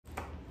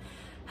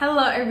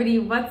Hello everybody,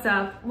 what's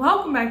up?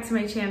 Welcome back to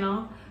my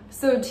channel.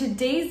 So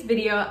today's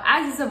video,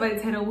 as you saw by the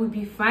title, we'll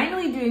be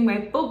finally doing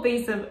my full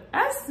face of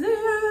essence.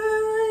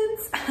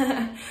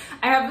 I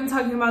have been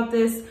talking about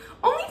this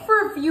only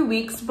for a few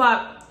weeks,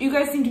 but you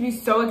guys seem to be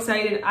so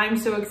excited. I'm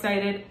so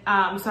excited.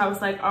 So I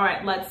was like, all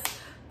right, let's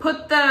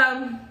put the,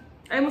 I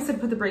almost said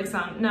put the brakes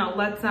on. No,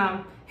 let's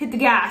hit the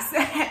gas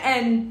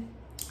and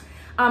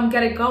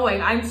get it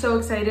going. I'm so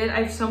excited.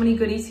 I have so many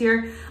goodies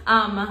here.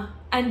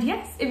 And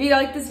yes, if you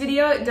like this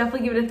video,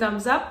 definitely give it a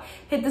thumbs up,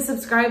 hit the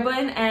subscribe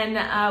button, and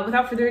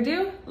without further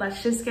ado,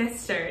 let's just get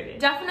started.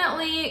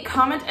 Definitely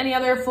comment any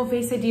other full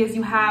face ideas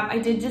you have. I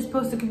did just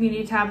post a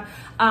community tab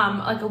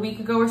like a week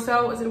ago or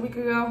so. Was it a week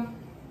ago?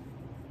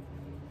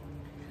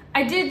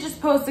 I did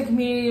just post a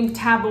community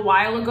tab a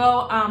while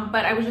ago,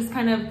 but I was just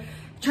kind of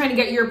trying to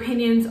get your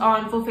opinions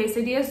on full face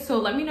ideas. So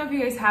let me know if you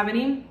guys have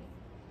any,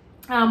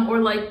 or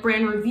like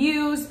brand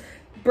reviews,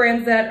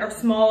 brands that are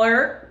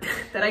smaller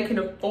that I can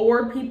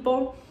afford,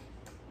 people.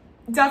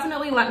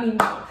 Definitely let me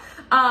know.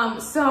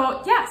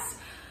 So yes,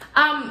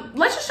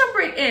 let's just jump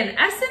right in.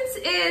 Essence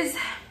is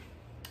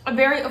a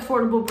very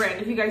affordable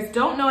brand. If you guys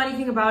don't know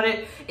anything about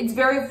it, it's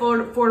very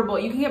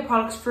affordable. You can get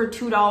products for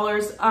 $2,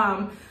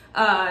 $2,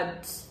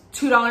 $5,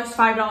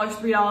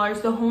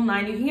 $3, the whole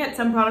nine. You can get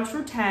some products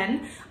for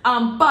 10,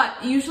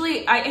 but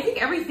usually I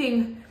think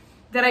everything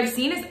that I've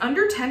seen is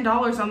under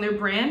 $10 on their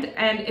brand,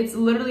 and it's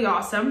literally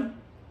awesome.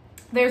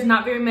 There's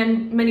not very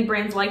many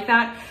brands like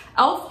that.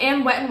 Elf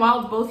and Wet n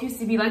Wild both used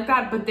to be like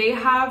that, but they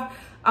have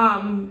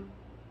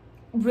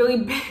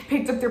really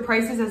picked up their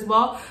prices as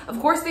well. Of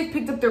course, they've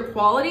picked up their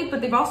quality, but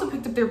they've also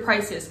picked up their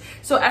prices.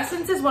 So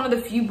Essence is one of the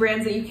few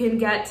brands that you can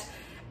get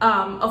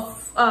a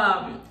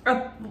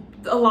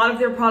lot of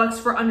their products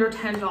for under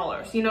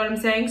 $10. You know what I'm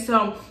saying?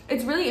 So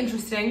it's really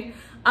interesting.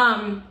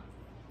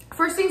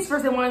 First things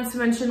first I wanted to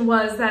mention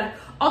was that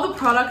all the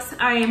products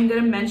I am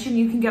going to mention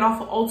you can get off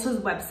of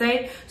Ulta's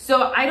website.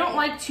 So I don't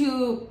like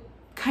to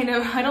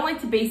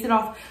base it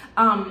off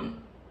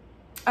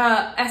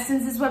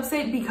Essence's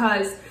website,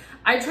 because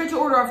I tried to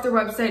order off their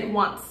website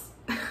once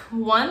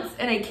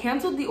and I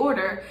canceled the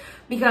order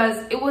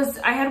because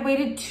I had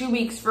waited 2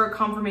 weeks for a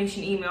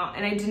confirmation email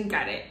and I didn't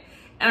get it.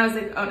 And I was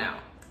like, oh no.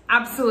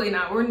 Absolutely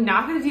not. We're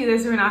not going to do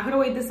this. We're not going to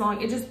wait this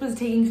long. It just was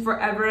taking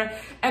forever.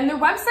 And their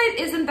website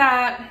isn't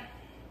that,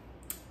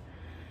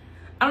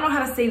 I don't know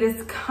how to say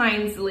this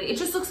kindly. It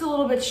just looks a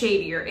little bit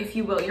shadier, if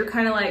you will. You're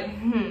kind of like,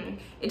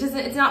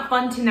 it's not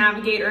fun to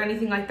navigate or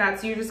anything like that.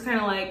 So you're just kind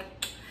of like,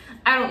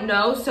 I don't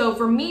know. So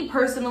for me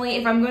personally,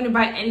 if I'm going to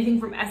buy anything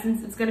from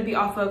Essence, it's going to be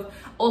off of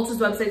Ulta's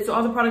website. So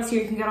all the products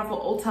here you can get off of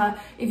Ulta.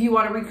 If you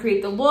want to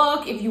recreate the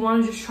look, if you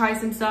want to just try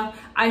some stuff,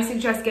 I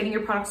suggest getting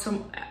your products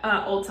from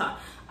Ulta.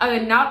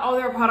 Not all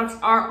their products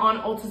are on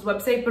Ulta's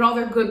website, but all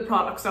their good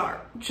products are.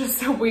 Just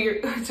so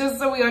we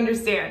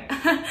understand.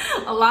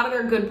 A lot of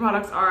their good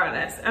products are on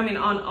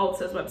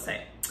Ulta's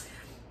website.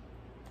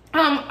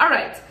 All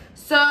right.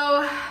 So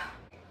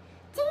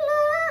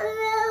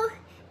tomorrow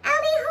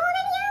I'll be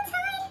holding you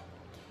tight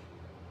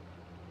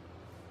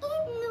in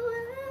the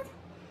world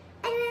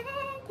I'd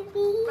rather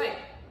be. Right.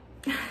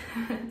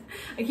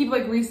 I keep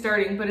like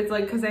restarting, but it's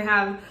like because I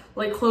have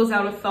like close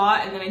out a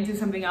thought and then I do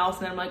something else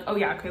and then I'm like, oh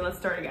yeah, okay, let's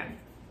start again.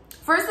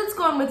 First, let's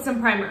go on with some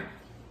primer.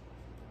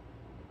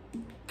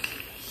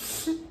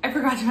 I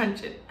forgot to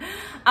mention.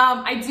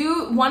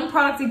 One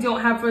product I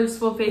don't have for this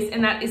full face,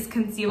 and that is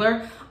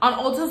concealer. On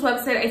Ulta's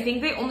website, I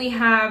think they only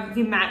have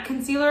the matte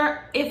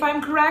concealer, if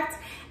I'm correct.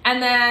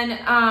 And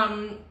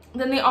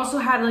then they also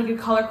had like a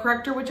color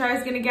corrector, which I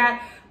was gonna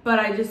get, but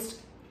I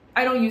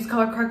don't use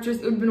color correctors.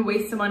 It would have been a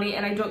waste of money,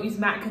 and I don't use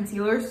matte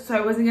concealers, so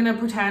I wasn't gonna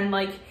pretend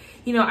like,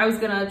 you know, I was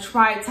gonna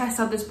test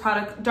out this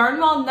product, darn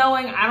well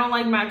knowing I don't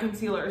like matte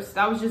concealers.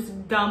 That was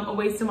just dumb, a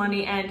waste of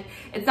money, and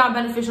it's not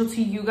beneficial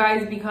to you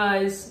guys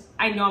because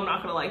I know I'm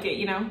not gonna like it,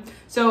 you know?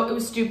 So it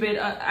was stupid.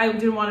 I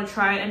didn't wanna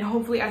try it, and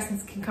hopefully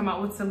Essence can come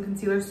out with some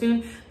concealer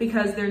soon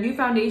because their new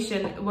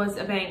foundation was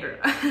a banger.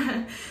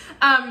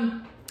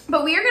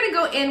 But we are gonna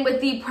go in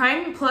with the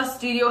Prime Plus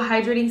Studio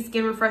Hydrating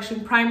Skin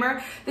Refreshing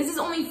Primer. This is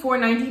only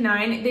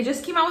 $4.99. They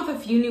just came out with a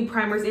few new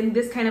primers in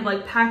this kind of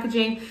like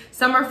packaging.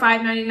 Some are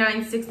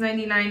 $5.99,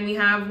 $6.99. We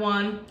have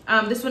one.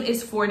 This one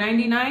is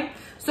 $4.99.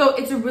 So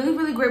it's a really,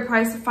 really great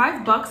price.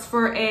 $5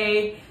 for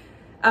a,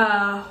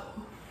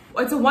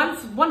 it's a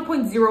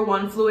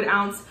 1.01 fluid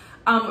ounce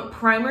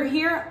primer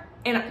here.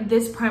 And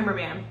this primer,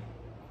 man,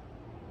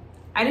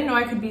 I didn't know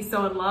I could be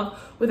so in love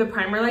with a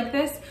primer like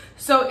this.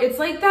 So it's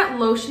like that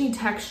lotiony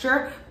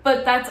texture,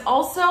 but that's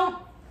also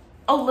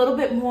a little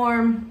bit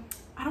more,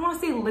 I don't want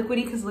to say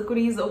liquidy because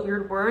liquidy is a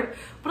weird word,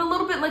 but a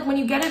little bit like when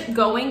you get it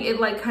going, it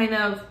like kind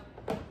of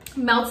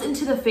melts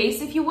into the face,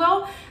 if you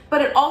will,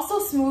 but it also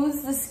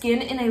smooths the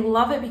skin, and I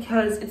love it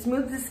because it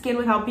smooths the skin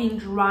without being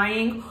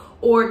drying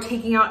or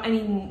taking out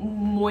any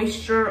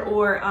moisture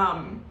or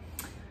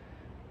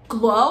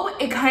glow.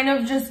 It kind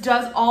of just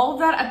does all of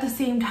that at the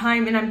same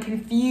time, and I'm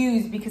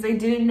confused because I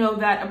didn't know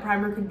that a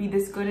primer could be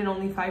this good and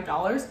only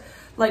 $5.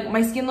 Like,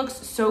 my skin looks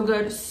so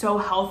good, so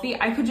healthy.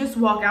 I could just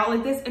walk out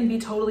like this and be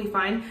totally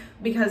fine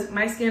because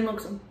my skin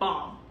looks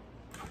bomb.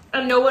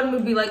 And no one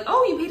would be like,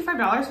 oh, you paid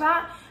 $5 for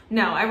that?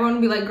 No, everyone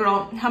would be like,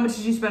 girl, how much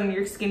did you spend on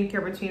your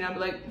skincare routine? I'd be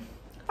like,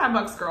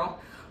 $5, girl.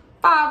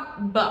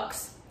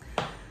 $5.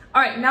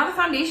 All right, now the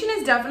foundation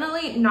is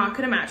definitely not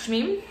gonna match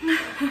me.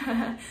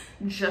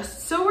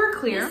 Just so we're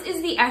clear. This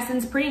is the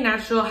Essence Pretty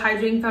Natural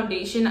Hydrating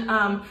Foundation.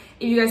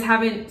 If you guys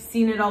haven't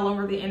seen it all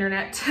over the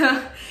internet,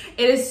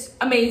 it is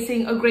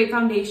amazing, a great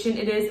foundation.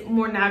 It is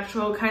more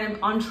natural, kind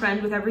of on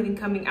trend with everything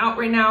coming out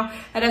right now.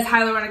 It has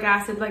hyaluronic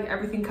acid, like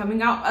everything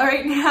coming out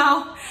right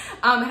now.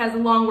 It has a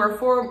long wear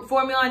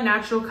formula,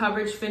 natural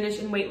coverage, finish,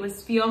 and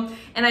weightless feel.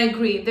 And I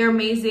agree, they're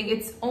amazing.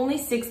 It's only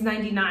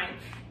 $6.99,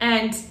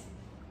 and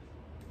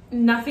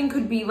nothing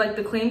could be like,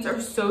 the claims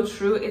are so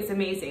true. It's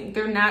amazing.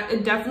 They're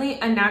definitely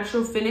a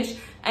natural finish,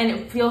 and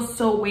it feels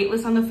so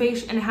weightless on the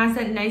face, and it has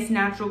that nice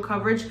natural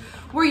coverage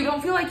where you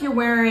don't feel like you're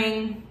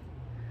wearing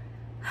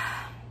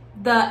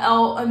the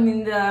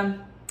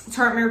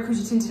Tarte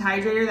Maracuja Tinted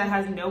Hydrator that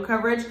has no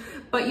coverage,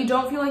 but you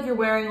don't feel like you're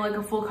wearing like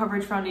a full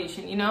coverage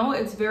foundation, you know?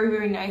 It's very,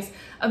 very nice.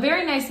 A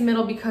very nice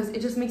middle because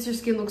it just makes your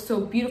skin look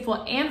so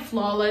beautiful and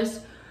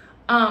flawless,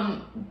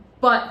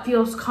 but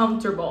feels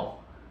comfortable.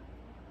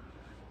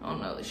 Oh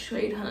no, the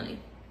shade, honey.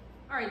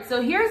 All right,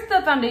 so here's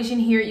the foundation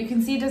here. You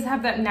can see it does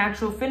have that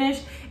natural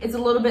finish. It's a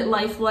little bit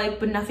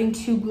lifelike, but nothing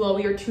too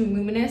glowy or too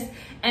luminous.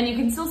 And you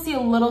can still see a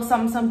little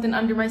something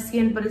under my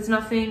skin, but it's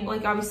nothing,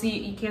 like, obviously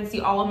you can't see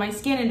all of my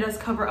skin. It does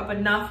cover up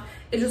enough.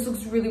 It just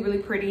looks really, really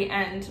pretty,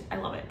 and I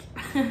love it.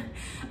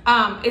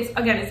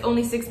 It's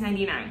only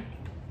 $6.99.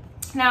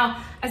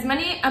 Now, as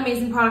many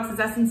amazing products as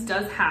Essence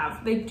does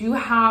have, they do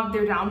have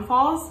their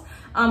downfalls.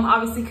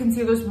 Obviously,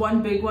 concealer's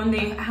one big one.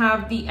 They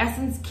have the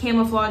Essence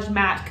Camouflage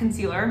Matte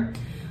Concealer,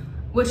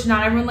 which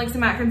not everyone likes a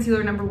matte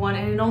concealer, number one,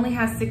 and it only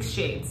has 6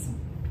 shades.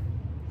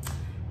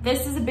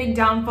 This is a big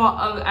downfall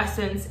of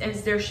Essence,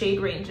 is their shade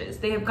ranges.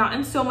 They have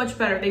gotten so much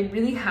better. They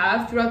really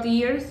have throughout the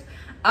years,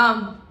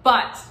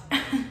 but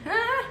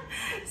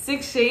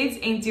 6 shades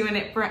ain't doing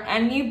it for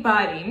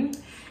anybody.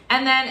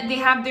 And then they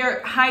have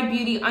their High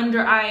Beauty Under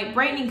Eye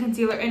Brightening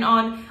Concealer, and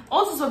on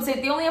Ulta's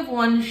website, they only have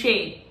 1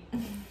 shade.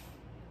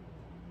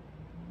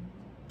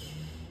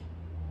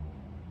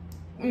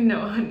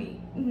 No,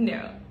 honey,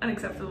 no,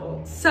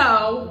 unacceptable.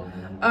 So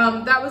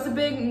that was a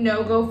big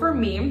no-go for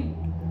me.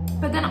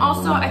 But then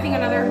also, I think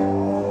another,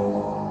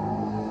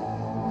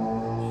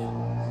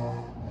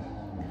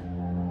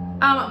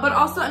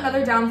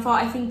 downfall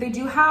I think they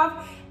do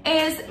have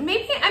is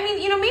maybe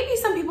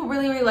some people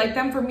really, really like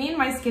them. For me and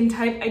my skin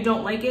type, I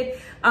don't like it.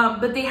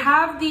 But they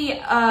have the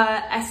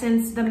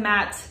Essence, the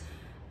matte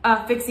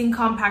fixing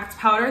compact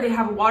powder. They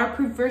have a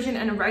waterproof version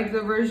and a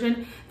regular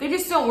version. They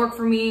just don't work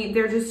for me.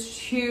 They're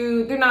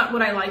not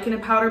what I like in a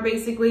powder,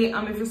 basically.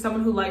 If you're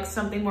someone who likes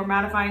something more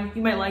mattifying,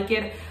 you might like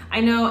it.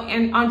 I know,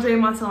 and Andrea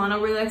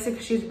Montellano really likes it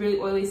because she has really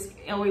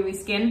oily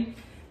skin.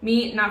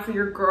 Me, not for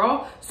your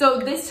girl. So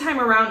this time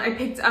around, I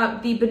picked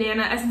up the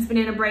Essence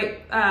Banana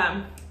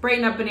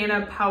Brighten Up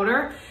Banana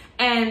Powder,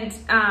 and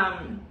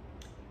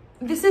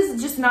this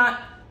is just not,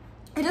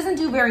 it doesn't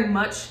do very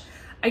much,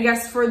 I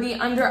guess, for the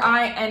under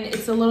eye, and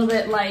it's a little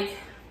bit like,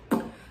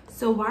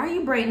 so why are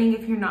you brightening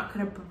if you're not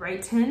gonna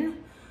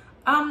brighten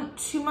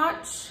too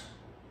much?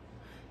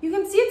 You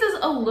can see it does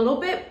a little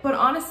bit, but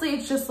honestly,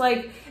 it's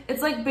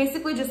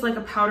basically just like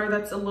a powder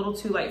that's a little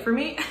too light for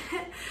me.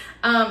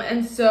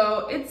 And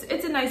so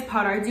it's a nice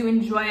powder. I do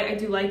enjoy it, I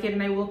do like it,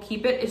 and I will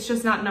keep it. It's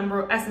just not one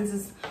of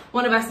Essence's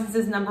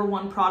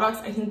 #1 products.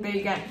 I think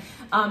they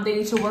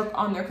need to work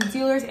on their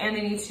concealers, and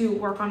they need to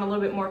work on a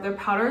little bit more of their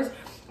powders.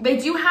 They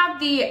do have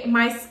the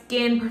My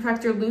Skin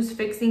Perfector Loose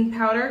Fixing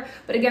Powder,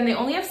 but again, they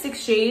only have 6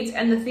 shades.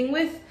 And the thing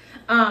with,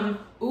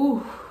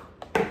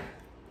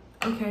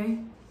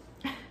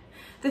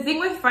 the thing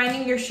with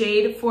finding your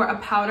shade for a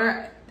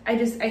powder, I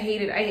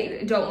hate it.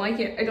 I don't like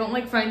it. I don't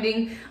like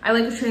finding, I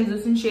like a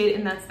translucent shade,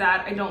 and that's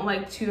that. I don't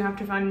like to have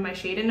to find my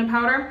shade in a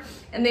powder,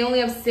 and they only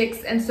have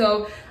 6. And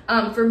so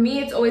for me,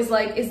 it's always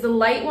like, is the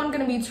light one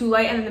gonna be too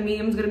light and then the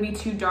medium's gonna be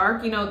too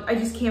dark? You know, I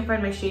just can't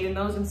find my shade in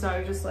those, and so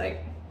I just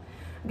like,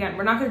 again,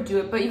 we're not gonna do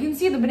it. But you can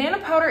see the banana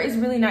powder is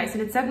really nice,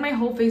 and it set my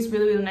whole face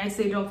really, really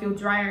nicely. I don't feel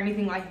dry or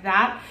anything like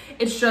that.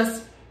 It's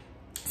just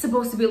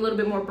supposed to be a little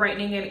bit more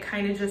brightening, and it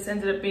kind of just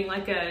ended up being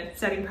like a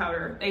setting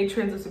powder, a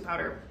translucent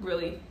powder,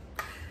 really.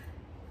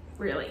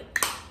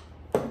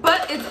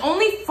 But it's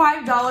only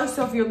 $5,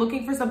 so if you're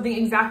looking for something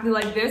exactly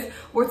like this,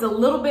 where it's a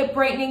little bit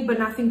brightening but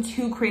nothing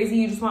too crazy,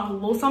 you just want a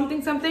little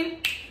something,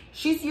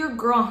 she's your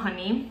girl,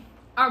 honey.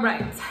 All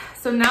right,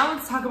 so now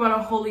let's talk about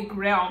a holy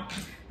grail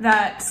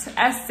that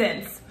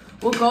Essence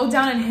will go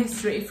down in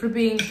history for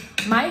being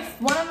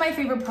one of my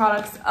favorite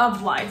products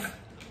of life.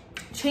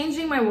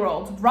 Changing my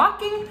world,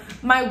 rocking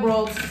my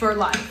world for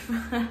life.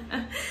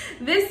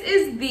 This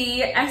is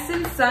the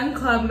Essence Sun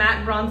Club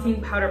Matte Bronzing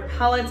Powder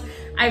Palette.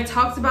 I've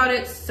talked about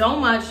it so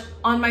much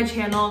on my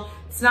channel.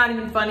 It's not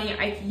even funny.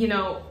 If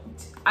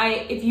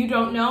you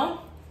don't know,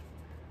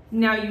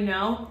 now you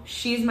know.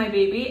 She's my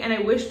baby, and I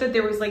wish that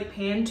there was like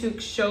pan to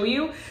show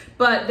you,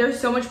 but there's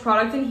so much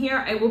product in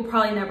here, I will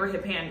probably never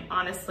hit pan,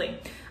 honestly.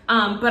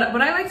 But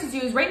what I like to do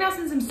is right now,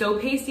 since I'm so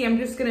pasty, I'm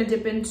just gonna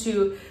dip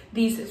into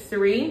these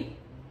 3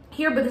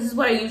 here, but this is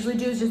what I usually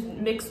do, is just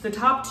mix the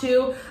top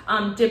 2,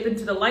 dip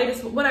into the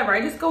lightest, whatever.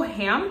 I just go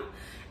ham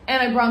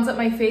and I bronze up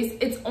my face.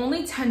 It's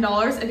only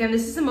 $10. Again,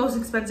 this is the most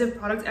expensive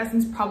product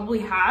Essence probably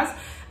has.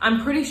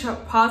 I'm pretty sure,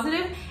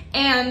 positive.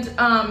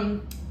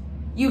 And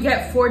you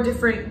get 4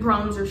 different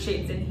bronzer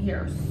shades in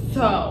here.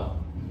 So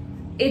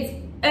it's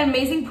an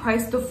amazing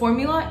price. The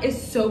formula is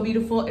so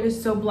beautiful. It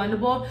is so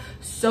blendable,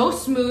 so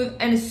smooth,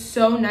 and is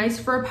so nice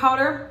for a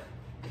powder.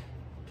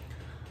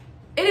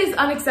 It is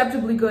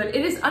unacceptably good.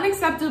 It is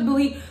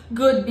unacceptably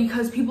good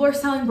because people are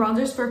selling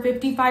bronzers for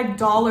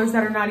 $55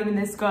 that are not even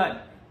this good.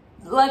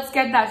 Let's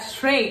get that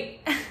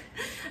straight.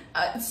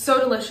 It's so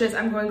delicious.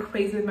 I'm going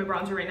crazy with my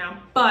bronzer right now,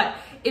 but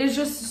it is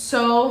just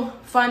so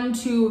fun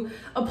to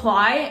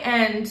apply,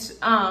 and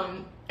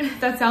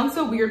that sounds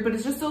so weird, but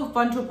it's just so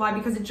fun to apply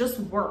because it just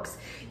works.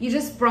 You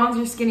just bronze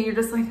your skin and you're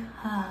just like,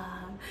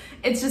 ah.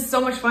 It's just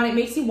so much fun. It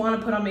makes you want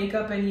to put on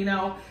makeup and, you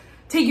know,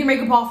 take your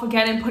makeup off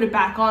again and put it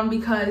back on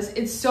because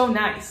it's so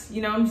nice.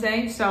 You know what I'm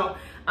saying? So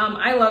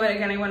I love it.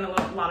 Again, I went a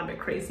lot of it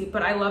crazy,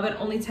 but I love it.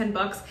 Only 10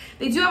 bucks.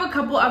 They do have a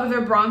couple of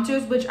other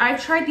bronzers, which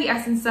I've tried the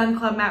Essence Sun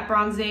Club Matte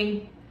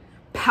Bronzing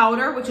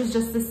Powder, which is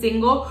just the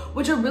single,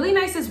 which are really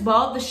nice as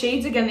well. The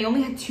shades, again, they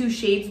only had 2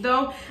 shades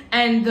though,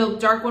 and the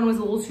dark one was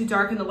a little too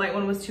dark and the light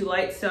one was too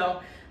light,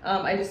 so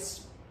I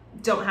just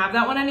don't have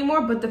that one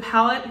anymore. But the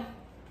palette,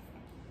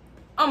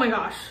 oh my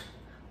gosh,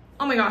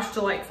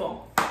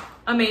 delightful,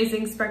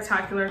 amazing,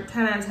 spectacular,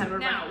 10 out of 10.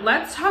 Now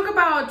let's talk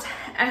about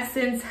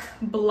Essence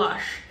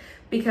blush,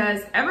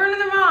 because everyone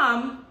and their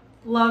mom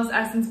loves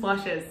Essence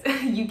blushes.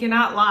 You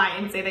cannot lie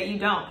and say that you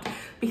don't,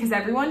 because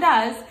everyone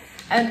does.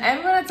 And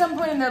everyone at some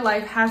point in their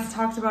life has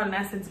talked about an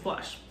Essence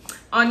blush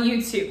on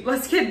YouTube.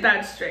 Let's get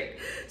that straight.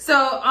 So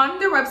on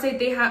their website,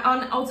 they have,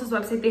 on Ulta's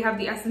website, they have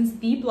the Essence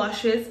B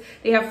blushes.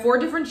 They have 4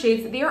 different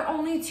shades. They are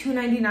only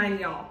 $2.99,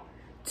 y'all.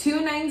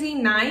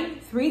 $2.99,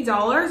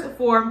 $3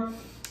 for,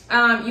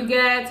 you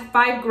get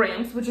 5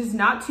 grams, which is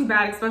not too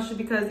bad, especially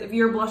because if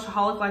you're a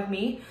blushaholic like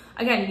me,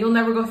 again, you'll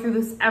never go through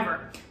this ever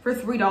for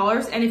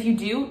 $3. And if you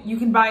do, you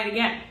can buy it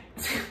again.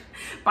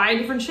 Buy a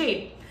different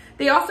shade.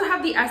 They also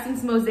have the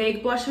Essence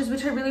Mosaic blushes,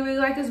 which I really, really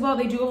like as well.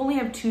 They do only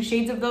have 2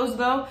 shades of those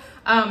though,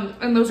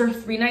 and those are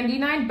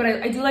 $3.99, but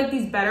I do like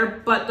these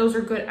better, but those are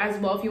good as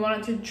well. If you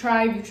wanted to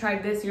try, if you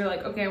tried this, you're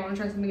like, okay, I want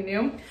to try something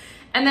new.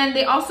 And then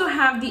they also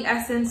have the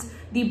Essence,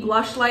 the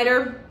Blush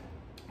Lighter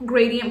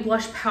Gradient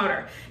Blush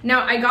Powder.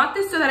 Now, I got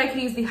this so that I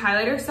could use the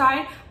highlighter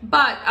side,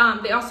 but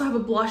they also have a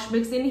blush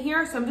mix in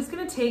here, so I'm just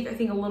going to take, I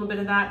think, a little bit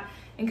of that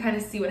and kind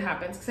of see what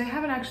happens, because I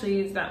haven't actually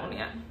used that one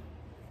yet.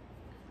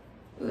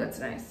 Ooh, that's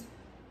nice.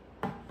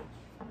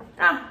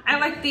 I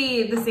like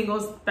the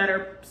singles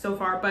better so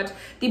far, but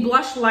the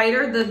blush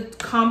lighter, the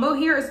combo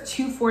here is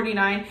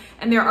 $2.49,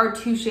 and there are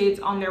 2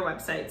 shades on their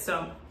website,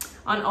 so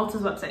on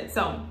Ulta's website.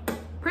 So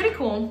pretty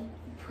cool,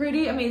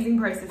 pretty amazing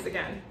prices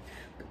again.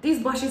 But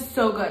these blushes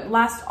so good,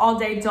 last all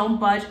day, don't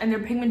budge, and their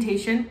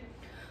pigmentation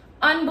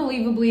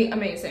unbelievably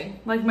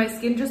amazing. Like, my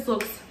skin just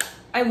looks,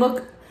 I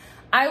look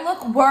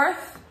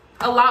worth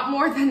a lot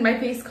more than my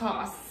face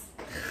costs.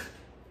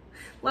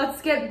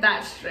 Let's get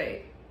that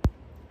straight.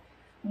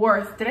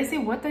 Worth. Did I say,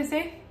 what did I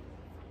say?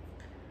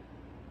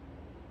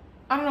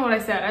 I don't know what I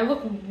said. I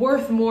look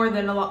worth more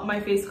than a lot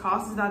my face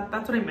costs.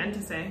 That's what I meant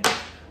to say.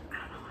 I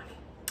don't know, honey.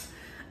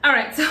 All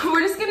right, so we're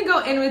just gonna go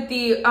in with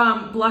the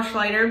blush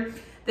lighter.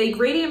 The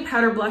Gradient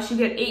Powder Blush, you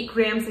get 8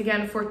 grams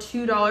again for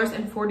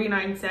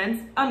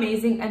 $2.49.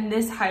 Amazing. And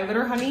this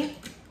highlighter, honey,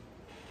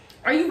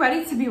 are you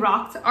ready to be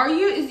rocked? Are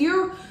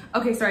you,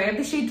 okay, sorry, I have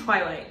the shade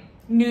Twilight,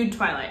 Nude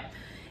Twilight.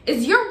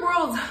 Is your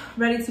world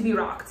ready to be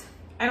rocked?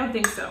 I don't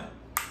think so.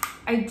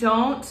 I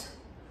don't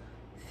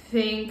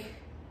think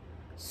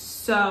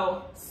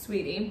so,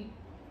 sweetie.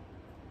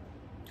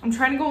 I'm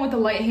trying to go in with the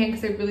light hand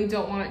because I really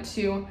don't want it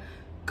to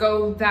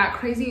go that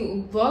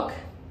crazy. Look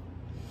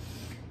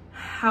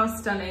how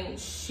stunning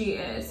she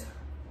is.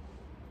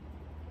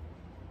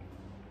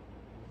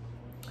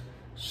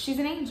 She's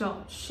an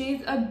angel.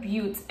 She's a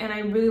beaut, and I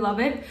really love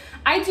it.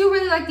 I do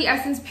really like the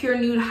Essence Pure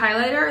Nude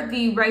Highlighter,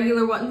 the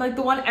regular one, like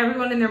the one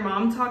everyone and their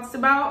mom talks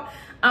about.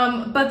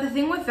 But the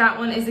thing with that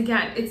one is,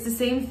 again, it's the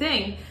same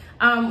thing,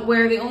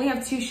 where they only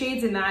have 2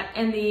 shades in that,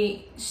 and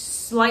the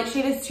light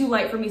shade is too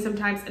light for me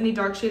sometimes, and the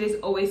dark shade is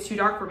always too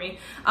dark for me.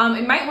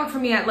 It might work for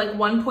me at like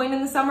one point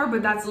in the summer,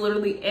 but that's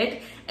literally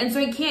it, and so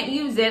I can't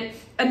use it.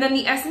 And then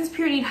the Essence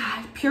Pure Nude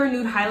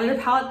Highlighter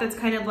Palette, that's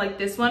kind of like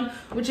this one,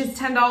 which is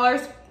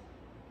 $10.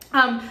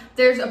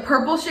 There's a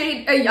purple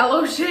shade, a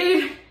yellow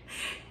shade,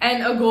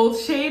 and a gold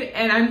shade,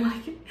 and I'm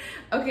like,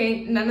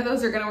 okay, none of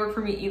those are gonna work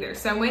for me either.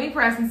 So I'm waiting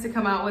for Essence to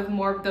come out with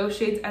more of those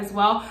shades as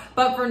well.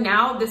 But for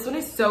now, this one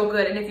is so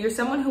good. And if you're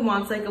someone who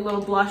wants like a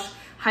little blush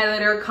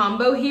highlighter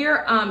combo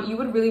here, you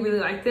would really, really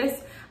like this.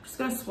 I'm just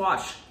gonna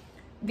swatch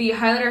the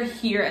highlighter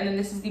here, and then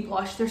this is the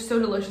blush. They're so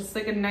delicious. It's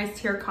like a nice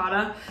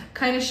terracotta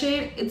kind of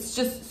shade. It's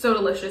just so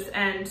delicious,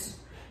 and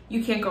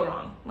you can't go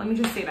wrong. Let me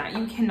just say that.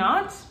 You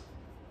cannot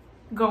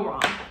go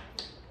wrong.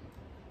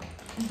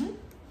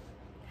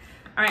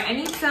 All right, I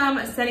need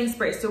some setting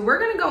spray. So we're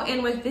gonna go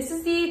in with, this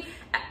is the,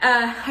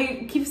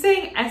 I keep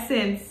saying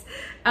Essence,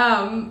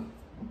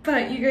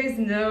 but you guys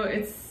know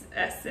it's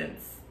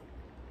Essence,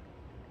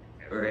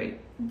 right?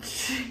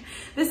 This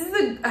is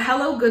the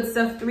Hello Good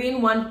Stuff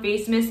 3-in-1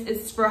 face mist.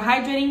 It's for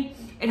hydrating.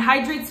 It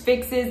hydrates,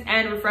 fixes,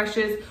 and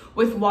refreshes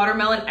with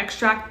watermelon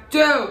extract.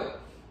 Dude!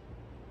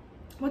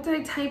 What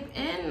did I type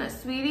in,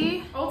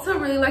 sweetie? Also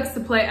really likes to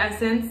play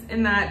Essence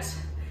in that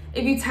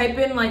if you type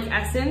in like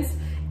Essence,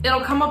 it'll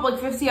come up like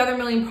 50 other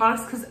million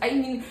products, because I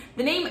mean,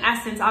 the name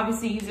Essence,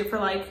 obviously you use it for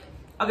like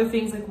other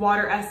things like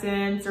water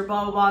essence or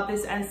blah, blah, blah,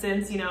 this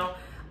essence, you know.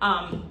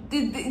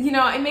 You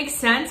know, it makes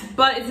sense,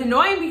 but it's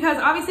annoying because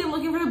obviously I'm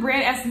looking for the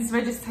brand Essence if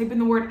I just type in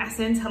the word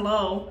Essence,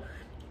 hello,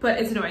 but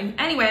it's annoying.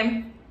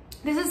 Anyway,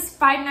 this is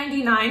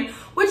 $5.99,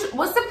 which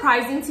was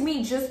surprising to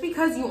me just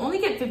because you only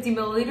get 50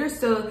 milliliters.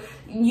 So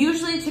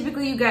usually,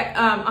 typically you get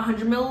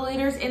 100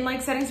 milliliters in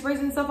like setting sprays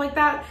and stuff like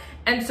that.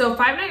 And so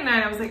 $5.99,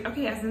 I was like,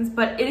 okay, Essence,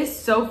 but it is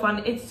so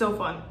fun. It's so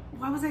fun.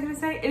 What was I gonna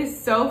say? It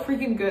is so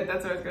freaking good.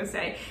 That's what I was gonna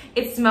say.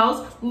 It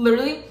smells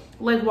literally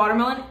like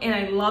watermelon, and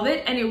I love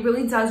it. And it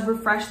really does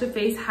refresh the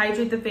face,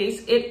 hydrate the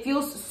face. It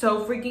feels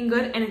so freaking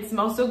good, and it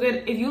smells so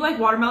good. If you like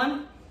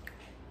watermelon,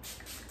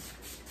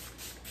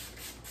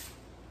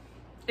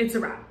 it's a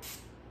wrap.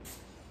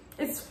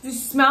 It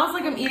smells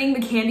like I'm eating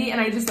the candy,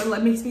 and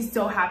it makes me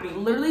so happy.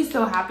 Literally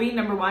so happy,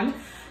 number one.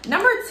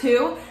 Number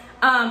two,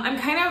 I'm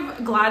kind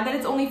of glad that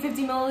it's only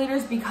 50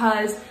 milliliters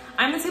because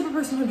I'm the type of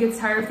person who gets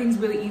tired of things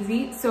really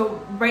easy.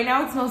 So right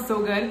now it smells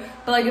so good,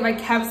 but like if I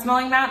kept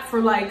smelling that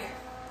for like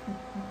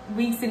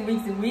weeks and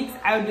weeks and weeks,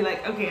 I would be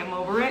like, okay, I'm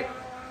over it.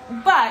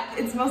 But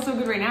it smells so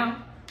good right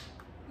now.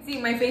 See,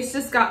 my face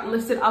just got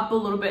lifted up a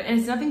little bit, and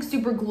it's nothing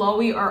super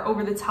glowy or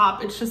over the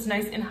top. It's just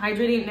nice and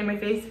hydrating, and then my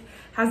face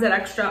has that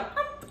extra.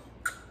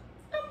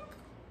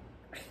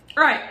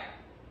 All right,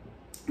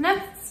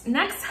 next,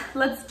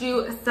 let's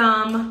do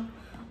some,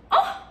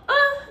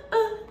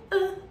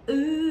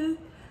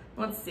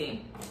 let's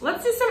see.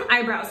 Let's do some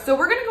eyebrows. So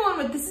we're gonna go on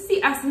with, this is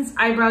the Essence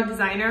Eyebrow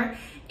Designer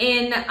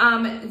in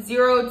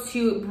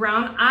 02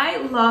 Brown. I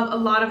love a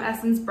lot of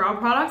Essence brow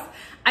products.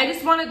 I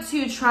just wanted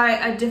to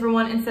try a different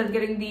one instead of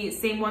getting the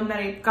same one that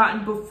I've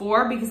gotten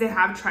before because I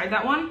have tried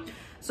that one.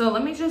 So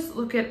let me just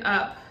look it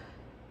up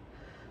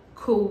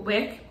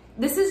quick.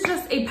 This is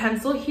just a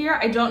pencil here.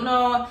 I don't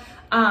know,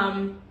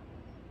 I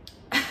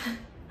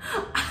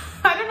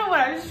don't know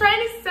what I was trying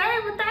to say.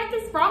 What the heck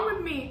is wrong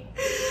with me?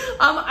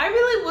 I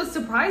really was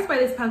surprised by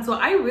this pencil.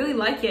 I really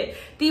like it.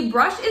 The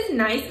brush is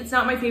nice. It's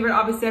not my favorite.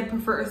 Obviously, I'd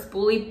prefer a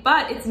spoolie,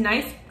 but it's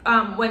nice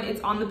when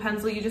it's on the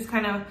pencil. You just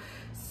kind of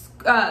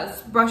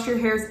brush your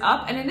hairs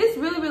up, and it is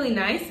really, really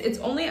nice. It's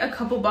only a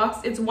couple bucks.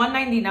 It's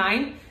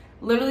 $1.99,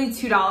 literally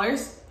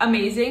 $2.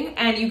 Amazing.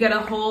 And you get a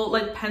whole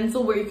like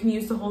pencil where you can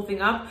use the whole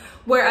thing up,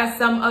 whereas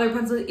some other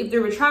pencils, if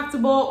they're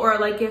retractable or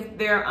like if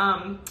they're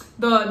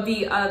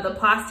the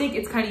plastic,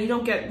 it's kind of, you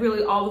don't get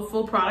really all the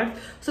full product.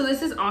 So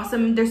this is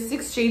awesome. There's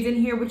 6 shades in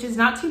here, which is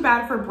not too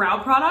bad for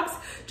brow products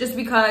just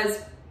because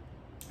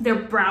their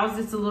brows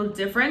is a little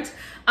different.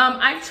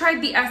 I've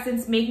tried the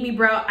Essence Make Me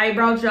Brow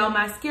Eyebrow Gel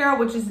Mascara,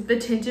 which is the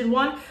tinted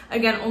one.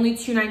 Again, only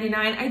 $2.99.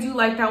 I do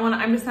like that one.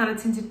 I'm just not a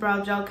tinted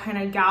brow gel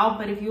kind of gal,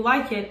 but if you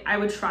like it, I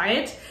would try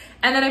it.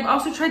 And then I've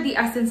also tried the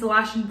Essence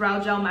Lash and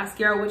Brow Gel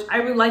Mascara, which I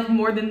really like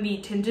more than the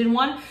tinted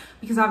one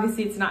because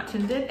obviously it's not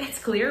tinted, it's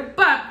clear,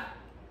 but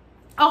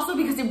also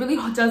because it really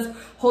does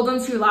hold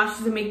on to your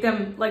lashes and make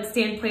them like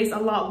stay in place a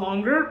lot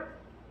longer.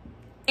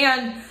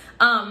 And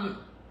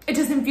it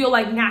doesn't feel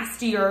like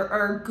nasty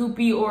or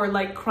goopy or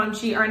like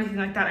crunchy or anything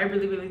like that. I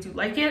really, really do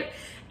like it.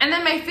 And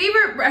then my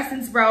favorite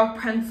Essence brow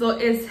pencil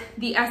is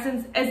the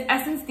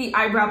Essence the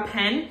Eyebrow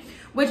Pen,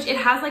 which it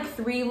has like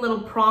 3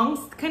 little prongs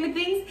kind of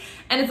things,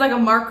 and it's like a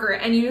marker,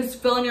 and you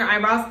just fill in your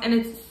eyebrows, and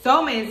it's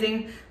so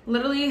amazing.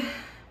 Literally,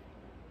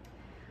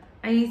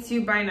 I need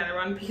to buy another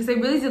one because I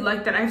really did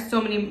like that. I have so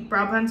many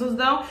brow pencils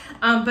though,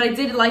 but I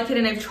did like it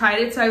and I've tried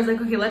it, so I was like,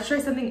 okay, let's try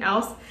something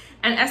else.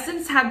 And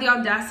Essence had the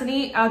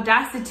audacity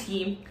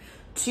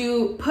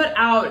to put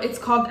out, it's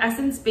called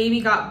Essence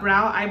Baby Got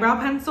Brow Eyebrow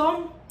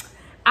Pencil,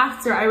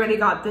 after I already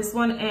got this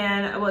one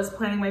and I was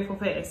planning my full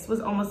face, was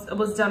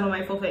done with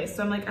my full face.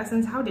 So I'm like,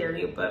 Essence, how dare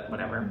you, but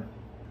whatever.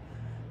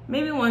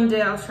 Maybe one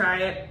day I'll try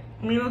it.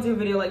 Maybe I'll do a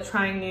video like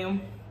trying new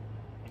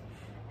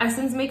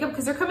Essence makeup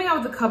because they're coming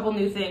out with a couple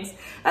new things.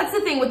 That's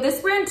the thing with this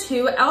brand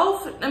too.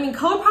 I mean,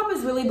 ColourPop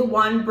is really the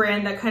one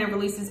brand that kind of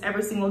releases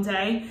every single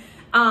day.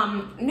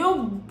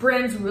 No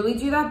brands really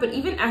do that, but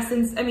even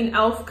Essence, I mean,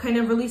 e.l.f. kind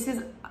of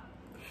releases,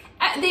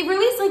 they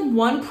release like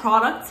one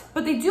product,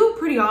 but they do it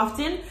pretty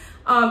often.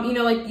 You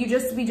know, like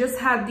we just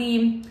had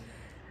the,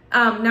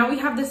 now we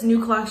have this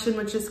new collection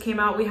which just came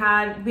out. We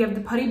have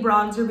the putty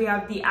bronzer, we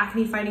have the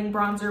acne fighting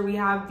bronzer, we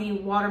have the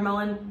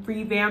watermelon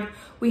revamp,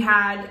 we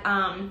had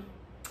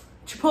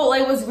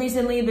Chipotle was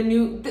recently, the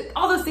new,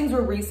 all those things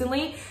were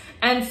recently.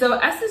 And so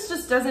Essence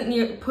just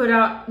doesn't put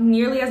out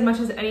nearly as much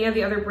as any of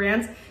the other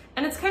brands.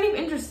 And it's kind of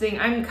interesting.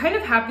 I'm kind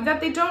of happy that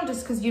they don't,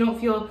 just because you don't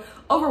feel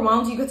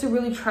overwhelmed. You get to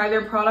really try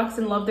their products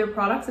and love their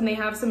products, and they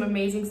have some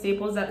amazing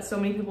staples that so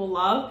many people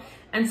love.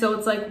 And so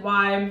it's like,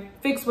 why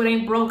fix what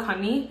ain't broke,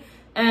 honey?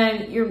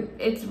 And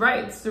it's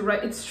right,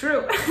 it's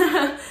true.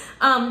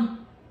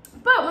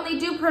 But when they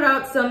do put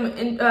out some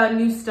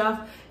new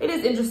stuff, it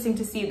is interesting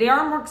to see. They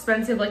are more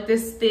expensive. Like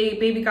this, the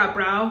Baby Got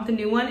Brow, the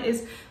new one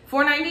is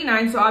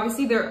 $4.99. So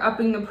obviously they're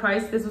upping the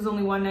price. This was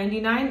only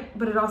 $1.99,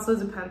 but it also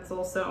is a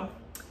pencil. So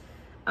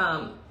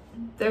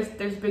there's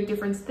a big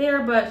difference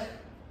there, but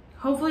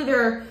hopefully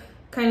they're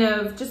kind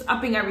of just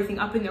upping everything,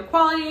 upping their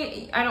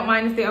quality. I don't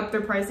mind if they up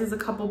their prices a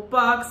couple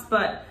bucks,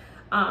 but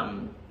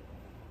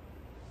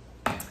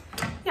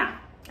yeah,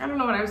 I don't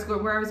know where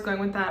I was going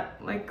with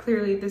that, like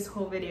clearly this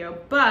whole video,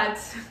 but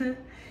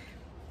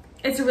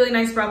it's a really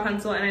nice brow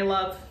pencil, and I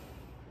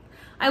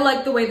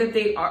like the way that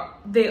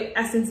the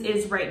Essence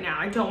is right now.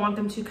 I don't want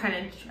them to kind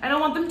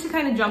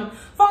of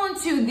fall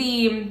into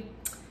the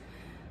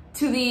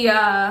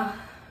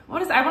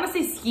I want to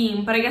say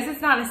scheme, but I guess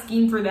it's not a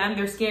scheme for them.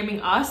 They're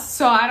scamming us.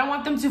 So I don't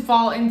want them to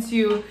fall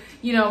into,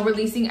 you know,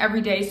 releasing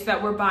every day so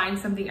that we're buying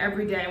something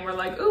every day and we're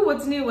like, ooh,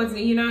 what's new,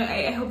 you know?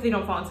 I hope they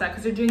don't fall into that,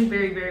 because they're doing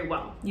very, very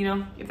well, you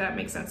know, if that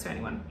makes sense to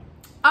anyone.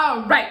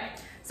 All right,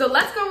 so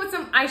let's go with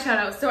some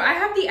eyeshadow. So I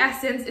have the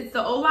Essence. It's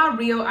the Ola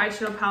Rio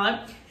Eyeshadow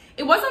Palette.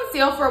 It was on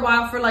sale for a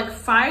while for like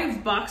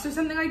 $5 or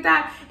something like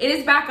that. It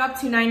is back up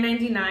to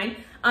 $9.99.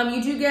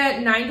 You do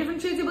get 9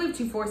 different shades, I believe,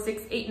 2, 4,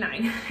 6, 8,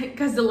 9,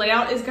 because the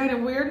layout is kind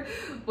of weird,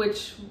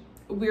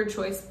 weird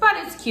choice, but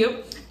it's cute.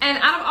 And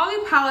out of all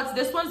the palettes,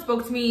 this one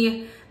spoke to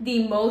me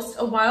the most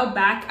a while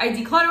back. I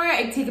declutter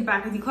it, I take it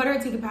back, I declutter it,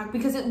 I take it back,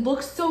 because it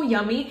looks so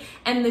yummy,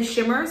 and the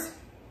shimmers,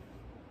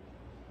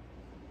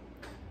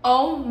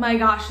 oh my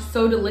gosh,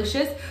 so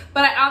delicious.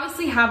 But I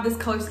obviously have this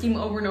color scheme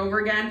over and over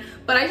again,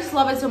 but I just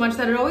love it so much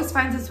that it always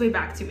finds its way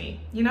back to me,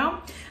 you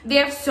know? They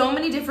have so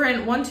many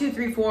different, 1, 2,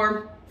 3,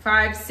 4,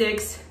 5,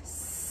 6.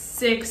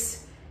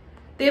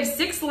 They have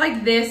 6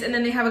 like this, and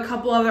then they have a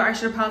couple other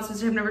eyeshadow palettes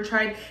which I've never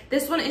tried.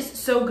 This one is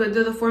so good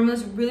though. The formula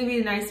is really,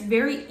 really nice,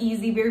 very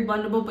easy, very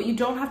blendable, but you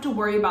don't have to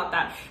worry about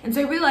that. And so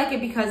I really like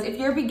it, because if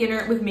you're a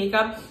beginner with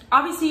makeup,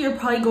 obviously you're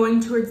probably going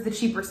towards the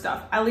cheaper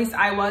stuff. At least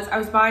I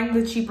was buying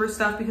the cheaper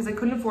stuff because I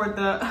couldn't afford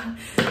the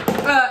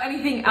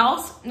anything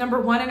else. Number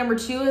one, and number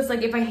two is,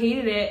 like, if I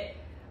hated it,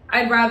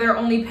 I'd rather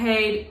only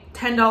pay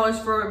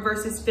 $10 for it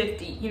versus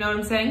 $50. You know what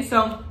I'm saying?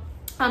 So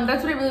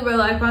that's what I really, really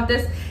like about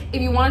this. If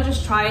you want to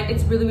just try it,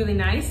 it's really, really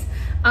nice.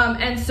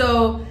 And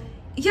so,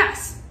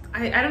 yes,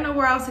 I don't know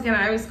where else again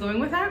I was going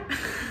with that.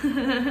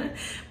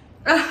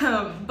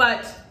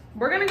 But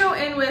we're going to go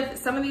in with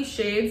some of these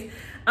shades.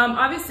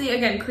 Obviously,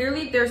 again,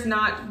 clearly there's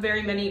not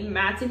very many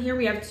mattes in here.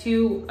 We have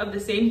 2 of the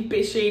same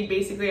shade,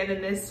 basically, and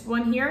then this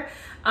one here.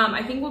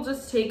 I think we'll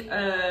just take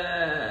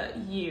a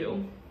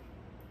U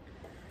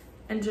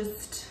and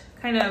just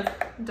kind of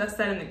dust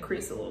that in the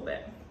crease a little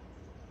bit.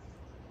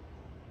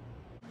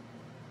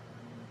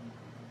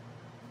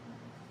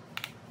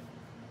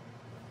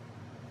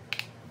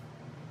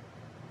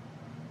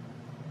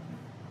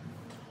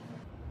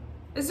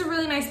 This is a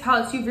really nice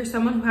palette too if you're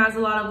someone who has a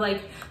lot of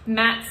like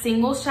matte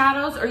single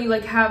shadows, or you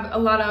like have a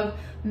lot of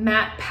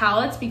matte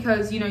palettes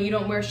because, you know, you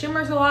don't wear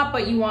shimmers a lot,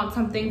 but you want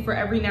something for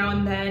every now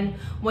and then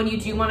when you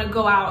do want to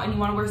go out and you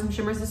want to wear some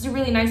shimmers. This is a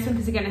really nice one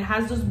because, again, it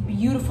has those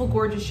beautiful,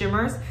 gorgeous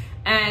shimmers,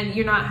 and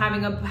you're not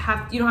having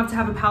you don't have to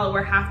have a palette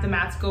where half the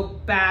mattes go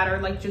bad or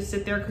like just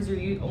sit there because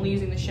you're only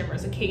using the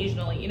shimmers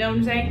occasionally, you know what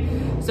I'm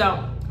saying?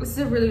 So this is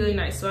a really, really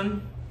nice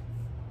one.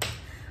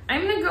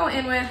 I'm gonna go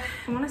in with,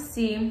 I want to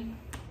see,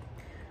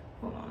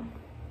 hold on.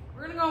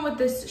 We're gonna go in with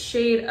this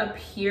shade up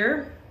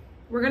here.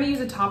 We're gonna use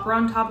a topper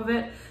on top of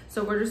it.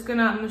 So we're just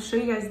gonna, I'm gonna show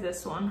you guys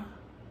this one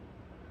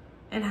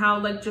and how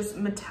like just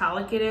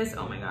metallic it is.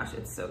 Oh my gosh,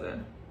 it's so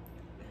good.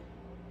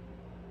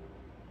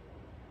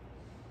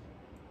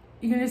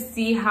 You can just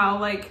see how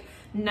like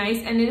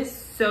nice, and it is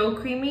so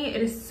creamy.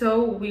 It is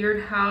so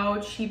weird how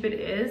cheap it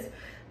is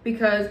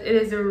because it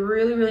is a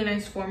really, really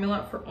nice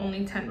formula for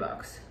only 10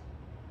 bucks.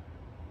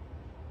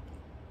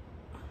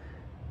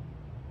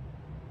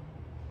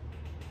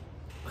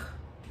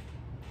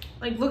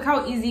 Like, look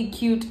how easy,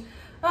 cute,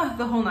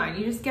 the whole nine.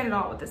 You just get it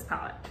all with this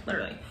palette,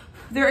 literally.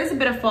 There is a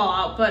bit of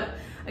fallout, but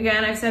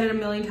again, I've said it a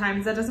million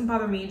times, that doesn't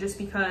bother me just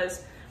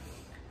because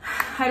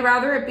I'd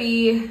rather it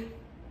be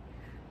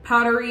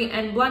powdery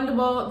and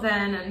blendable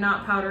than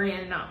not powdery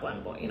and not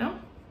blendable, you know?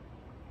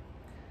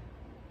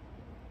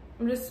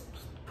 I'm just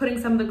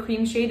putting some of the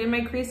cream shade in my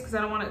crease because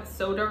I don't want it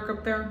so dark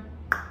up there.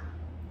 I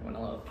went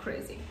a little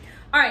crazy.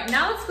 All right,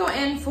 now let's go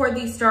in for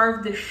the star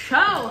of the show,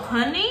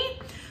 honey.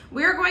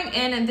 We're going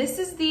in, and this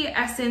is the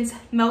Essence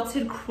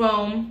Melted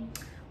Chrome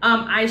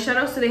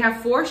eyeshadow. So they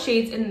have 4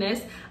 shades in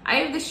this. I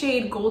have the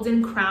shade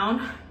Golden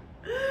Crown.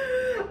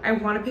 I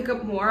want to pick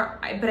up more,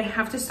 but I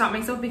have to stop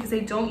myself because I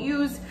don't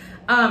use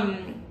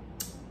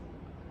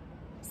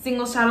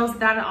single shadows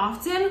that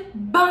often,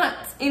 but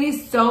it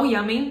is so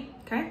yummy.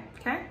 Okay,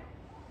 okay.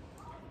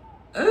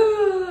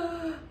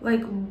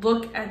 Like,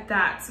 look at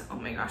that. Oh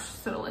my gosh,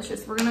 so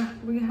delicious. We're gonna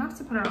have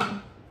to put it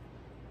on.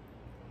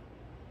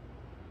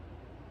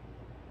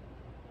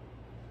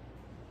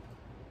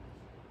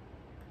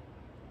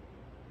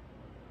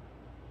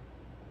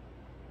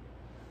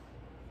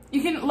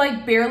 You can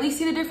like barely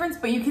see the difference,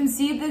 but you can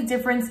see the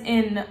difference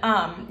in,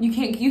 you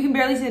can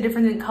barely see the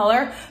difference in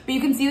color, but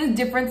you can see the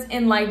difference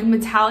in like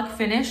metallic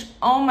finish.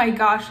 Oh my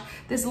gosh,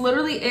 this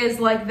literally is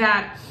like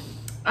that,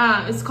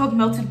 it's called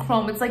melted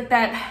chrome. It's like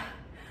that,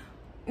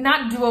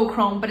 not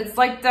duochrome, but it's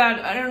like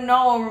that, I don't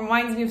know, it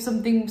reminds me of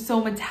something so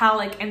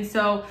metallic and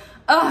so,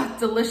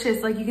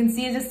 delicious. Like you can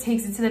see it just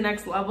takes it to the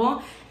next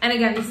level. And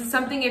again, this is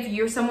something if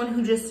you're someone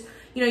who just,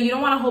 you know, you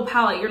don't want a whole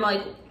palette, you're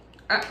like,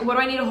 what do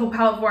I need a whole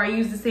palette for? I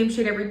use the same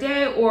shade every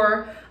day,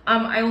 or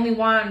I only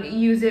want to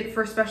use it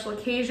for special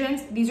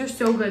occasions. These are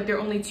so good. They're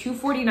only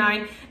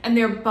 $2.49 and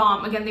they're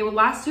bomb. Again, they will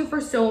last you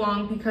for so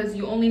long because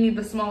you only need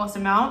the smallest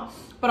amount,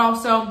 but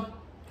also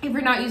if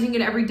you're not using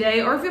it every day,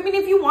 or if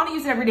you want to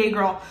use it every day,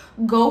 girl,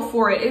 go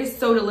for it. It is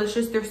so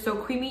delicious. They're so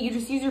creamy. You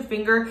just use your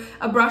finger.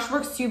 A brush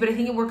works too, but I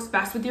think it works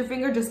best with your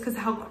finger just because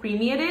how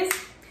creamy it is.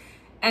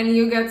 And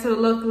you get to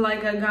look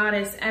like a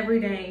goddess every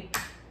day.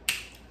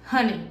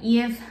 Honey,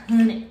 yes,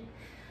 honey.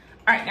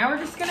 All right, now we're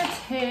just gonna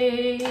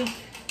take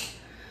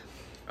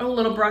a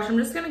little brush. I'm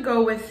just gonna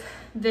go with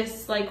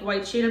this like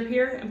white shade up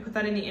here and put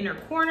that in the inner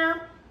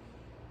corner.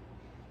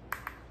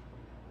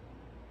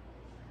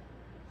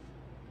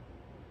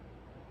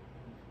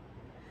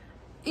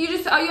 You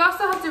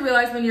also have to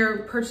realize when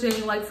you're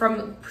purchasing like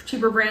from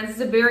cheaper brands, it's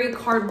a very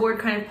cardboard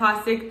kind of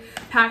plastic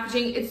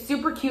packaging. It's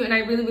super cute and I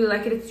really, really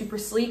like it. It's super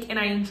sleek and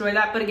I enjoy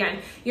that. But again,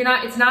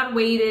 it's not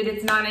weighted.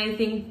 It's not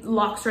anything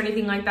luxe or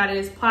anything like that.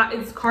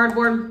 It's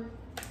cardboard.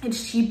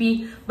 It's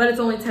cheapy, but it's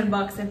only 10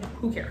 bucks and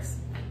who cares?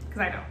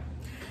 Because I don't.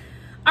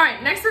 All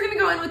right, next we're gonna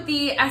go in with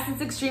the Essence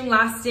Extreme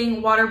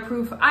Lasting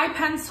Waterproof Eye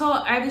Pencil.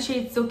 I have the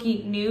shade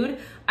Silky Nude.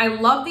 I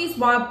love these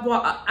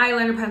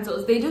eyeliner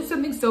pencils. They do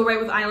something so right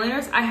with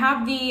eyeliners. I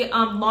have the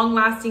long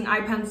lasting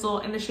eye pencil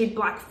in the shade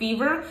Black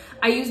Fever.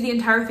 I used the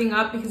entire thing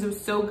up because it was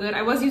so good.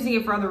 I was using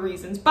it for other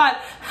reasons, but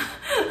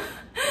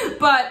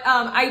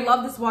I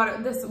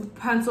love this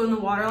pencil in the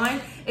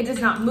waterline. It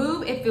does not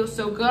move. It feels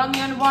so good on the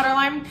end of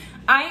waterline.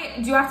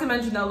 I do have to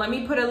mention though, let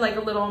me put a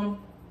little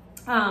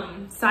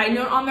side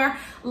note on there.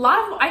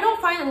 I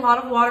don't find a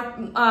lot of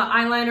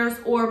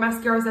eyeliners or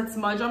mascaras that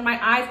smudge on my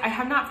eyes. I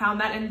have not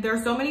found that, and there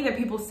are so many that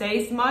people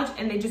say smudge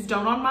and they just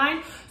don't on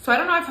mine. So I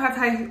don't know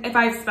if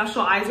I have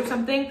special eyes or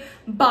something,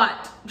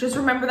 but just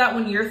remember that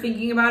when you're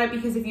thinking about it,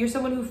 because if you're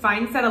someone who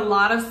finds that a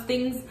lot of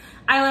things,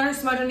 eyeliner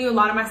smudge on you, a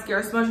lot of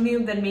mascara smudge on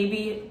you, then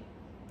maybe,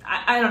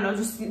 I don't know,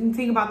 just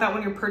think about that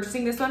when you're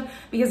purchasing this one,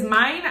 because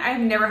mine,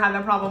 I've never had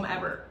that problem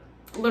ever,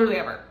 literally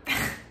ever.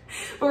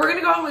 But we're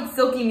gonna go on with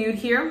Silky Nude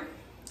here.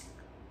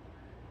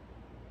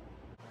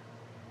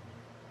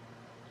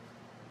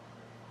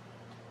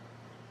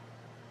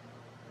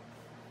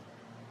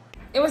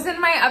 It was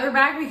in my other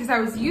bag because I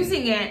was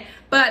using it,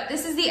 but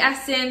this is the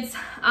Essence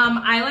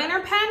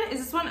eyeliner pen. Is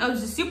this one? Oh,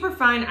 it's a super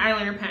fine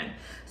eyeliner pen.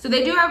 So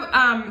they do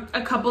have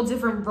a couple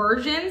different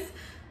versions.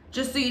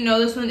 Just so you know,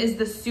 this one is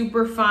the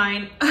super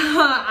fine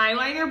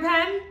eyeliner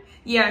pen.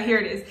 Yeah, here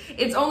it is.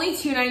 It's only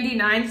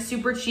 $2.99,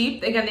 super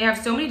cheap. Again, they have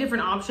so many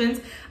different options.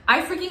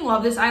 I freaking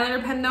love this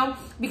eyeliner pen though,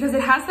 because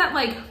it has that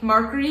like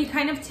Mercari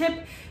kind of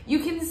tip you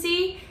can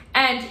see,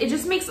 and it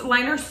just makes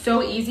liner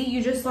so easy.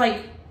 You just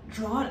like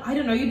draw it, I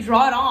don't know, you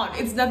draw it on.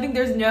 It's nothing,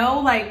 there's no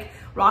like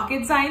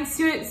rocket science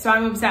to it, so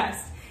I'm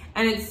obsessed.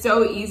 And it's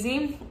so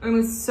easy, and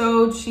it's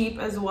so cheap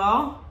as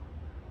well.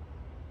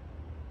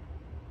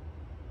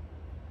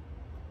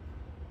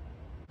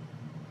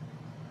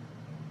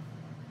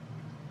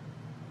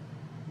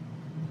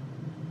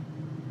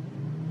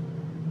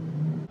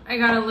 I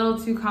got a little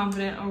too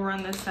confident over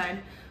on this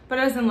side, but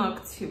it doesn't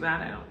look too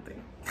bad, I don't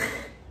think.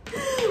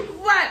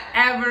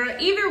 Whatever,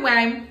 either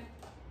way,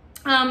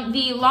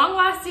 the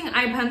long-lasting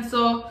eye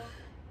pencil,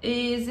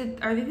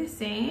 are they the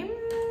same?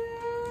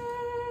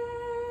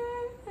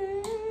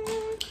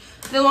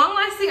 The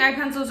long-lasting eye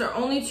pencils are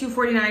only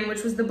 $2.49,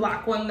 which was the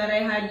black one that I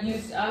had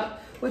used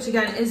up, which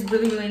again is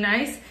really, really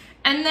nice.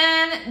 And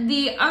then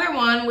the other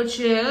one, which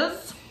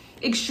is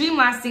Extreme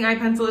Lasting Eye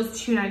Pencil, is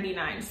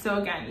 $2.99. So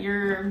again,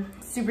 you're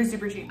super,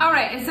 super cheap. All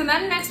right, and so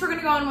then next we're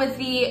gonna go on with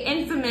the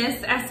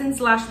infamous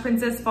Essence Lash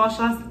Princess False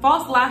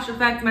Lash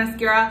Effect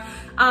Mascara.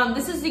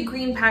 This is the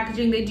green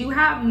packaging. They do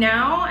have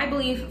now, I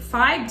believe,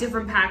 5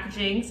 different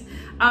packagings.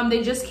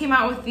 They just came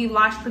out with the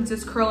Lash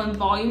Princess Curl and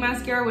Volume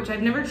Mascara, which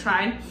I've never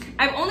tried.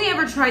 I've only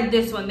ever tried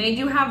this one. They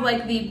do have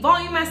like the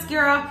Volume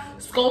Mascara,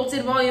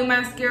 Sculpted Volume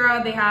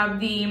Mascara. They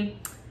have the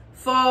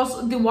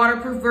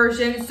waterproof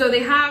version. So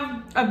they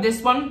have of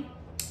this one.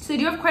 So they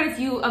do have quite a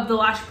few of the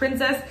Lash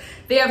Princess.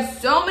 They have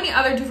so many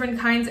other different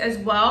kinds as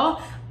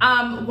well.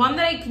 One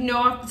that I know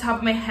off the top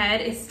of my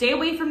head is stay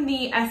away from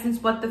the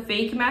Essence What the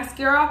Fake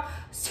mascara.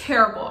 It's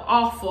terrible,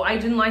 awful. I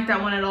didn't like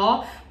that one at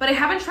all, but I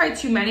haven't tried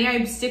too many.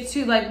 I stick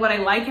to like what I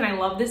like, and I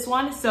love this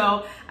one.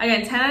 So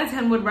again, 10 out of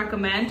 10 would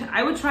recommend.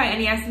 I would try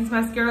any Essence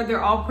mascara.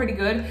 They're all pretty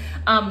good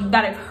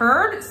that I've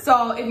heard.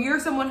 So if you're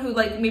someone who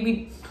like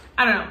maybe,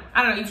 I don't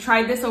know, you've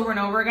tried this over and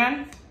over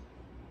again,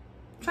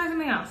 try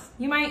something else.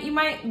 You might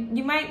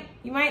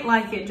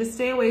like it. Just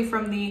stay away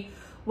from the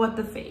What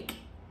the Fake.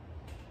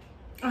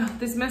 Ugh,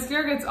 this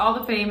mascara gets all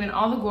the fame and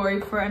all the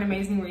glory for an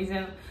amazing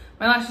reason.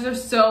 My lashes are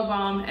so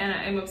bomb and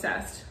I'm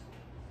obsessed.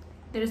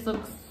 They just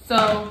look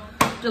so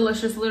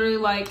delicious, literally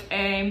like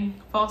a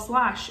false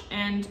lash,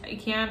 and I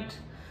can't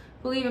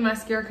believe a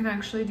mascara can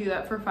actually do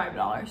that for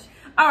 $5.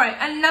 All right,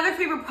 another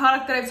favorite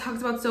product that I've talked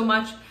about so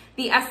much,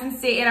 the Essence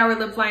Stay 8-Hour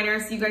Lip Liner.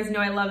 So you guys know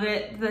I love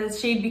it. The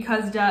shade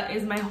Because Duh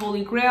is my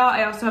holy grail.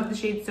 I also have the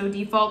shade So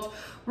Default.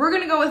 We're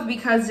gonna go with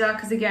Because Duh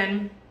because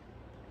again,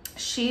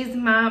 she's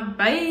my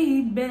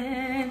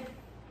baby.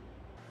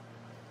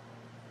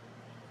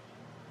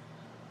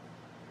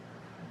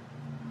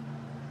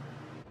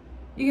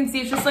 You can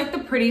see it's just like the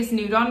prettiest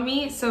nude on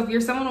me. So if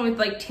you're someone with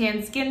like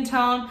tan skin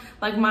tone,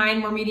 like mine,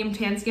 more medium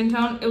tan skin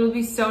tone, it would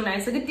be so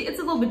nice. Like it's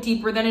a little bit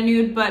deeper than a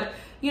nude, but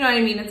you know what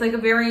I mean? It's like a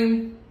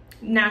very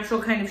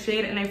natural kind of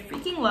shade, and I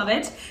freaking love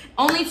it.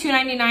 Only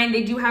 $2.99.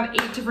 They do have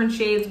 8 different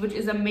shades, which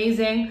is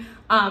amazing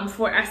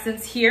for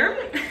Essence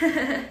here.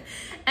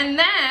 And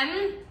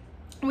then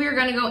we're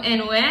gonna go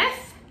in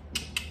with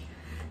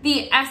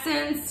the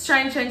Essence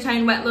Shine Shine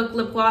Shine Wet Look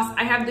Lip Gloss.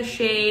 I have the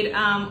shade,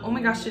 oh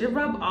my gosh, did it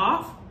rub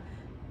off?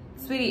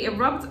 Sweetie, it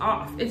rubbed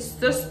off. It's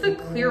just the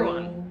clear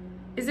one.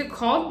 Is it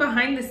called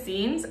Behind the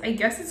Scenes? I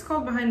guess it's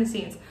called Behind the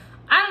Scenes.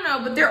 I don't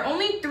know, but they're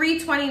only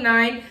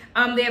 $3.29.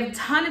 They have a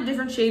ton of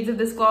different shades of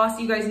this gloss.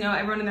 You guys know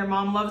everyone and their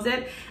mom loves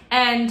it.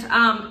 And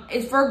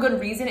it's for a good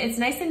reason. It's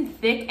nice and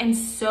thick and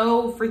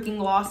so freaking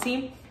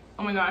glossy.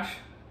 Oh my gosh.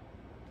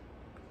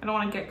 I don't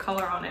want to get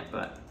color on it,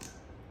 but...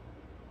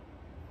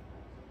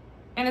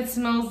 And it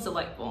smells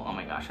delightful. Oh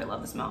my gosh, I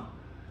love the smell.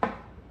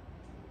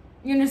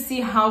 You're gonna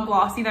see how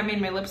glossy that made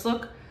my lips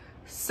look.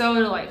 So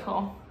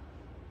delightful.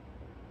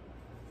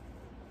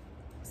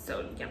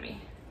 So yummy.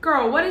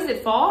 Girl, what is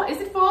it, fall?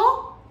 Is it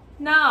fall?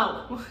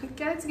 No,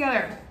 get it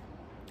together.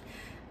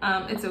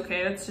 It's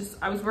okay, that's just,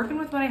 I was working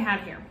with what I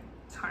had here.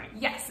 Sorry.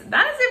 Yes,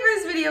 that is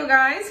it for this video,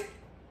 guys.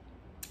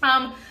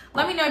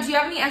 Let me know, do you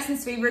have any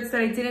Essence favorites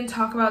that I didn't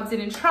talk about,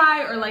 didn't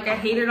try, or like I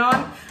hated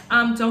on?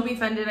 Don't be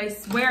offended, I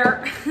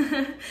swear.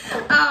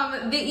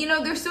 You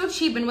know, they're so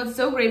cheap, and what's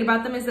so great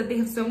about them is that they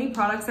have so many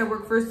products that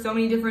work for so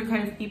many different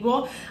kind of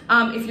people.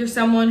 If you're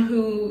someone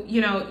who,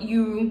 you know,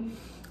 you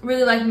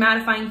really like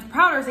mattifying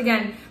powders,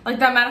 again, like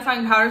that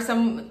mattifying powder,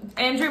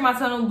 Andrea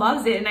Mazzano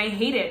loves it and I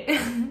hate it.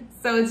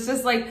 So it's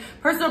just like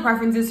personal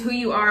preferences, who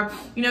you are,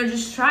 you know,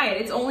 just try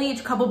it. It's only a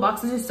couple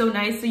bucks, it's just so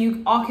nice, so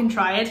you all can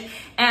try it.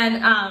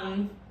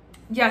 And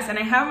yes, and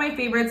I have my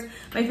favorites.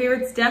 My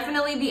favorites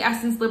definitely the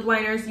Essence lip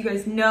liners. You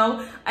guys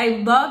know I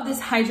love this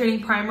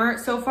hydrating primer.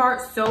 So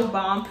far, so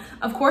bomb.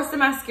 Of course, the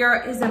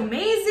mascara is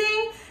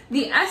amazing.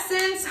 The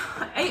Essence,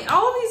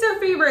 all of these are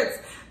favorites.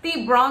 The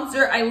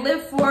bronzer I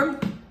live for.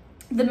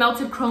 The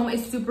Melted Chrome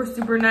is super,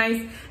 super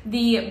nice.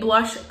 The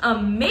blush,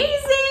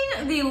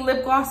 amazing. The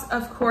lip gloss,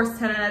 of course,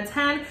 10 out of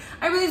 10.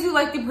 I really do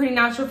like the Pretty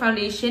Natural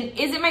foundation.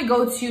 Is it my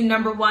go-to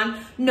 #1?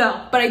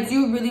 No, but I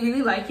do really,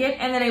 really like it.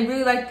 And then I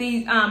really like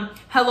the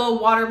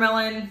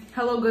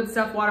Hello Good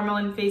Stuff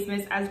watermelon face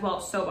mist as well.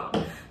 So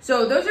bomb.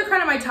 So those are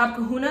kind of my top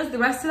kahunas. The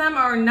rest of them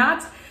are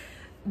not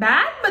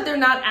bad, but they're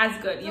not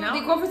as good, you know?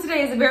 The quote for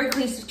today is a very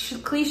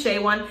cliche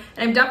one,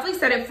 and I've definitely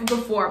said it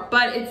before,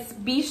 but it's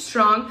be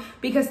strong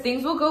because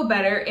things will go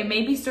better. It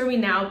may be stormy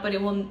now, but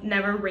it will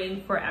never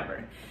rain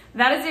forever.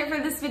 That is it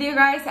for this video,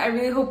 guys. I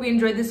really hope you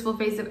enjoyed this full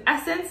face of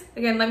Essence.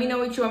 Again, let me know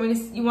what you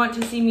want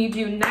to see me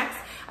do next.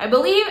 I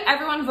believe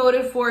everyone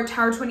voted for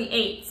Tower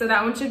 28, so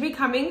that one should be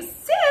coming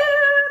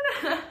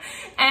soon.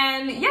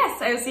 And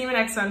yes, I will see you in the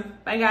next one.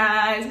 Bye,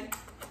 guys.